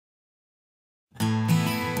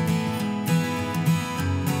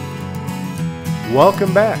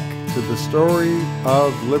Welcome back to the Story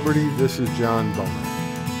of Liberty. This is John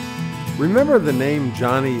Bowman. Remember the name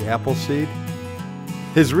Johnny Appleseed?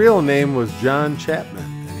 His real name was John Chapman,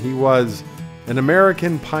 and he was an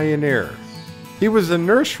American pioneer. He was a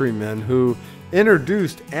nurseryman who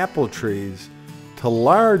introduced apple trees to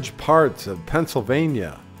large parts of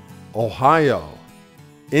Pennsylvania, Ohio,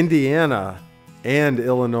 Indiana, and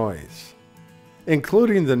Illinois,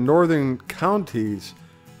 including the northern counties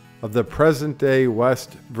of the present-day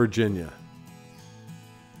West Virginia.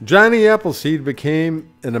 Johnny Appleseed became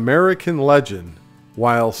an American legend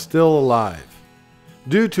while still alive.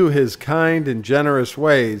 Due to his kind and generous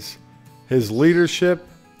ways, his leadership,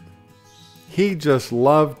 he just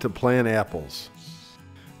loved to plant apples.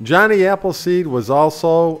 Johnny Appleseed was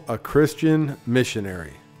also a Christian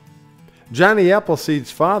missionary. Johnny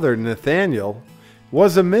Appleseed's father, Nathaniel,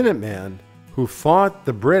 was a Minuteman who fought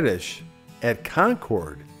the British at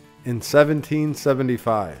Concord in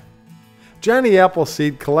 1775. Johnny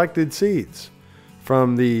Appleseed collected seeds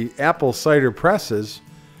from the apple cider presses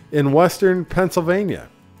in western Pennsylvania,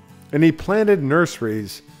 and he planted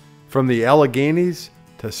nurseries from the Alleghenies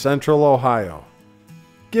to central Ohio,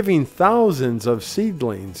 giving thousands of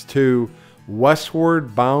seedlings to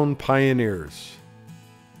westward bound pioneers.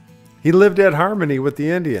 He lived at harmony with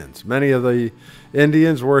the Indians. Many of the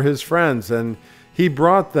Indians were his friends, and he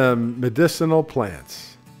brought them medicinal plants.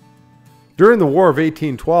 During the War of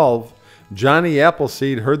 1812, Johnny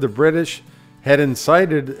Appleseed heard the British had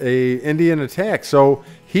incited an Indian attack, so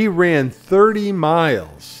he ran 30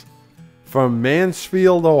 miles from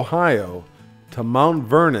Mansfield, Ohio, to Mount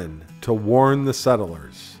Vernon to warn the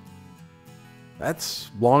settlers. That's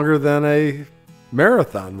longer than a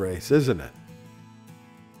marathon race, isn't it?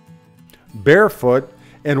 Barefoot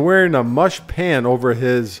and wearing a mush pan over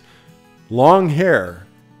his long hair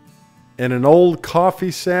and an old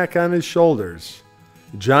coffee sack on his shoulders,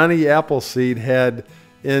 Johnny Appleseed had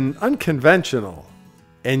an unconventional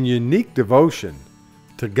and unique devotion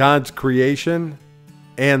to God's creation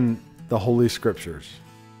and the Holy Scriptures.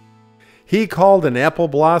 He called an apple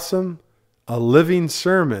blossom a living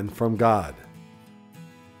sermon from God,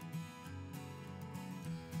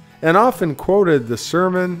 and often quoted the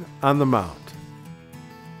Sermon on the Mount.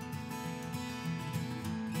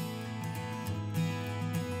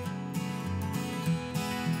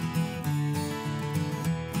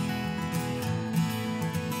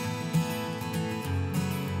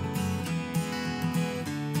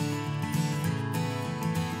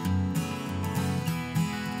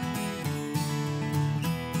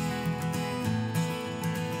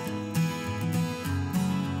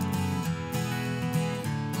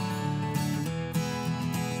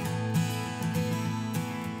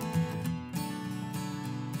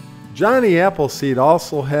 Johnny Appleseed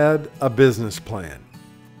also had a business plan.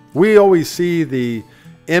 We always see the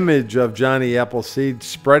image of Johnny Appleseed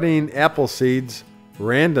spreading apple seeds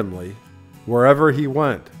randomly wherever he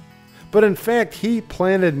went. But in fact, he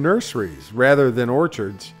planted nurseries rather than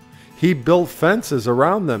orchards. He built fences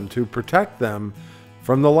around them to protect them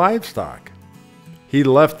from the livestock. He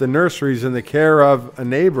left the nurseries in the care of a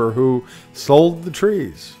neighbor who sold the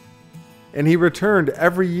trees. And he returned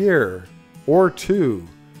every year or two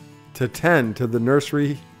to tend to the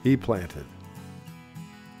nursery he planted.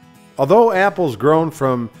 Although apples grown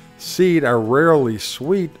from seed are rarely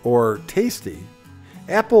sweet or tasty,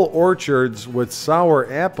 apple orchards with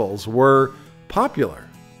sour apples were popular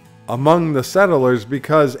among the settlers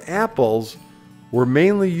because apples were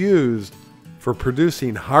mainly used for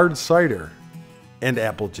producing hard cider and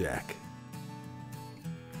applejack.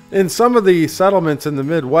 In some of the settlements in the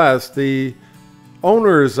Midwest, the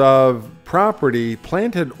owners of property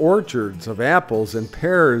planted orchards of apples and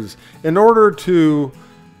pears in order to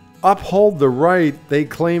uphold the right they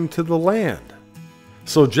claimed to the land.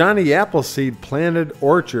 So Johnny Appleseed planted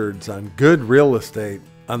orchards on good real estate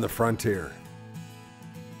on the frontier.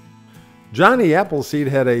 Johnny Appleseed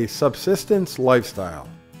had a subsistence lifestyle.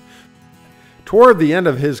 Toward the end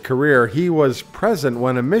of his career, he was present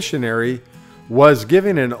when a missionary was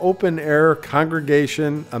giving an open-air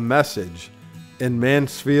congregation a message in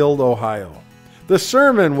Mansfield, Ohio. The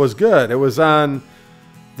sermon was good. It was on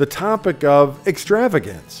the topic of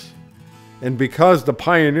extravagance. And because the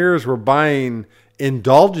pioneers were buying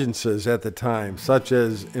indulgences at the time, such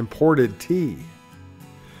as imported tea.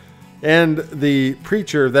 And the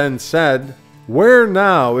preacher then said, "Where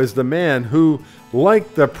now is the man who,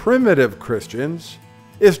 like the primitive Christians,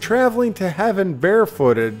 is traveling to heaven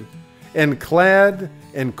barefooted and clad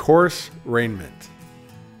in coarse raiment?"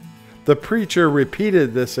 The preacher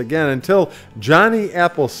repeated this again until Johnny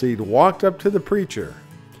Appleseed walked up to the preacher,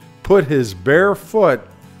 put his bare foot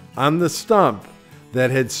on the stump,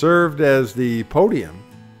 that had served as the podium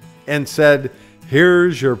and said,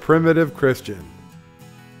 "Here's your primitive Christian."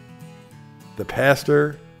 The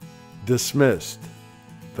pastor dismissed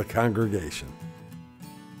the congregation.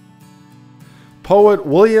 Poet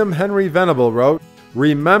William Henry Venable wrote,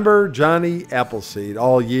 "Remember Johnny Appleseed,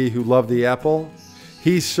 all ye who love the apple.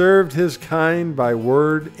 He served his kind by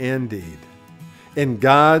word and deed in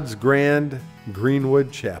God's grand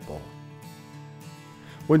Greenwood Chapel."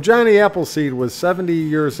 When Johnny Appleseed was 70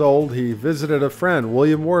 years old, he visited a friend,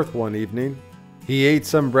 William Worth, one evening. He ate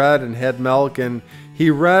some bread and had milk, and he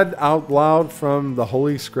read out loud from the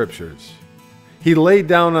Holy Scriptures. He lay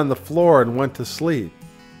down on the floor and went to sleep,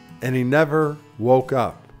 and he never woke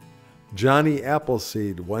up. Johnny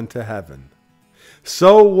Appleseed went to heaven.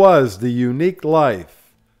 So was the unique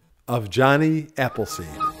life of Johnny Appleseed.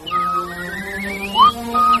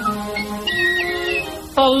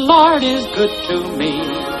 The Lord is good to me,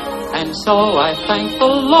 and so I thank the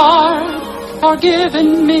Lord for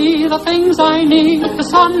giving me the things I need, the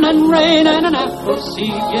sun and rain and an apple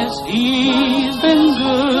seed. Yes, He's been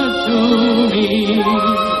good to me.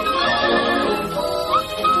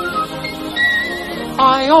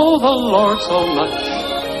 I owe the Lord so much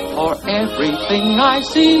for everything I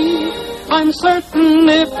see. I'm certain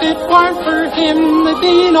if it weren't for Him, there'd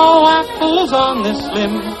be no apples on this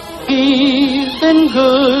limb. He's been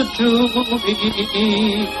good to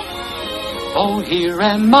me. Oh, here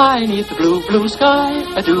am I neath the blue, blue sky,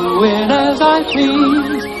 a-doing as I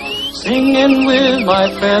please, singing with my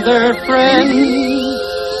feathered friends,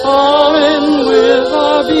 sawing with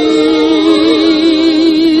the bees.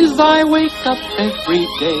 I wake up every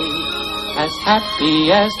day as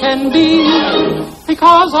happy as can be,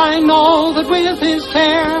 because I know that with His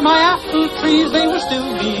care my apple trees, they will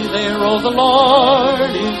still be there. Oh, the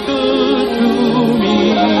Lord is good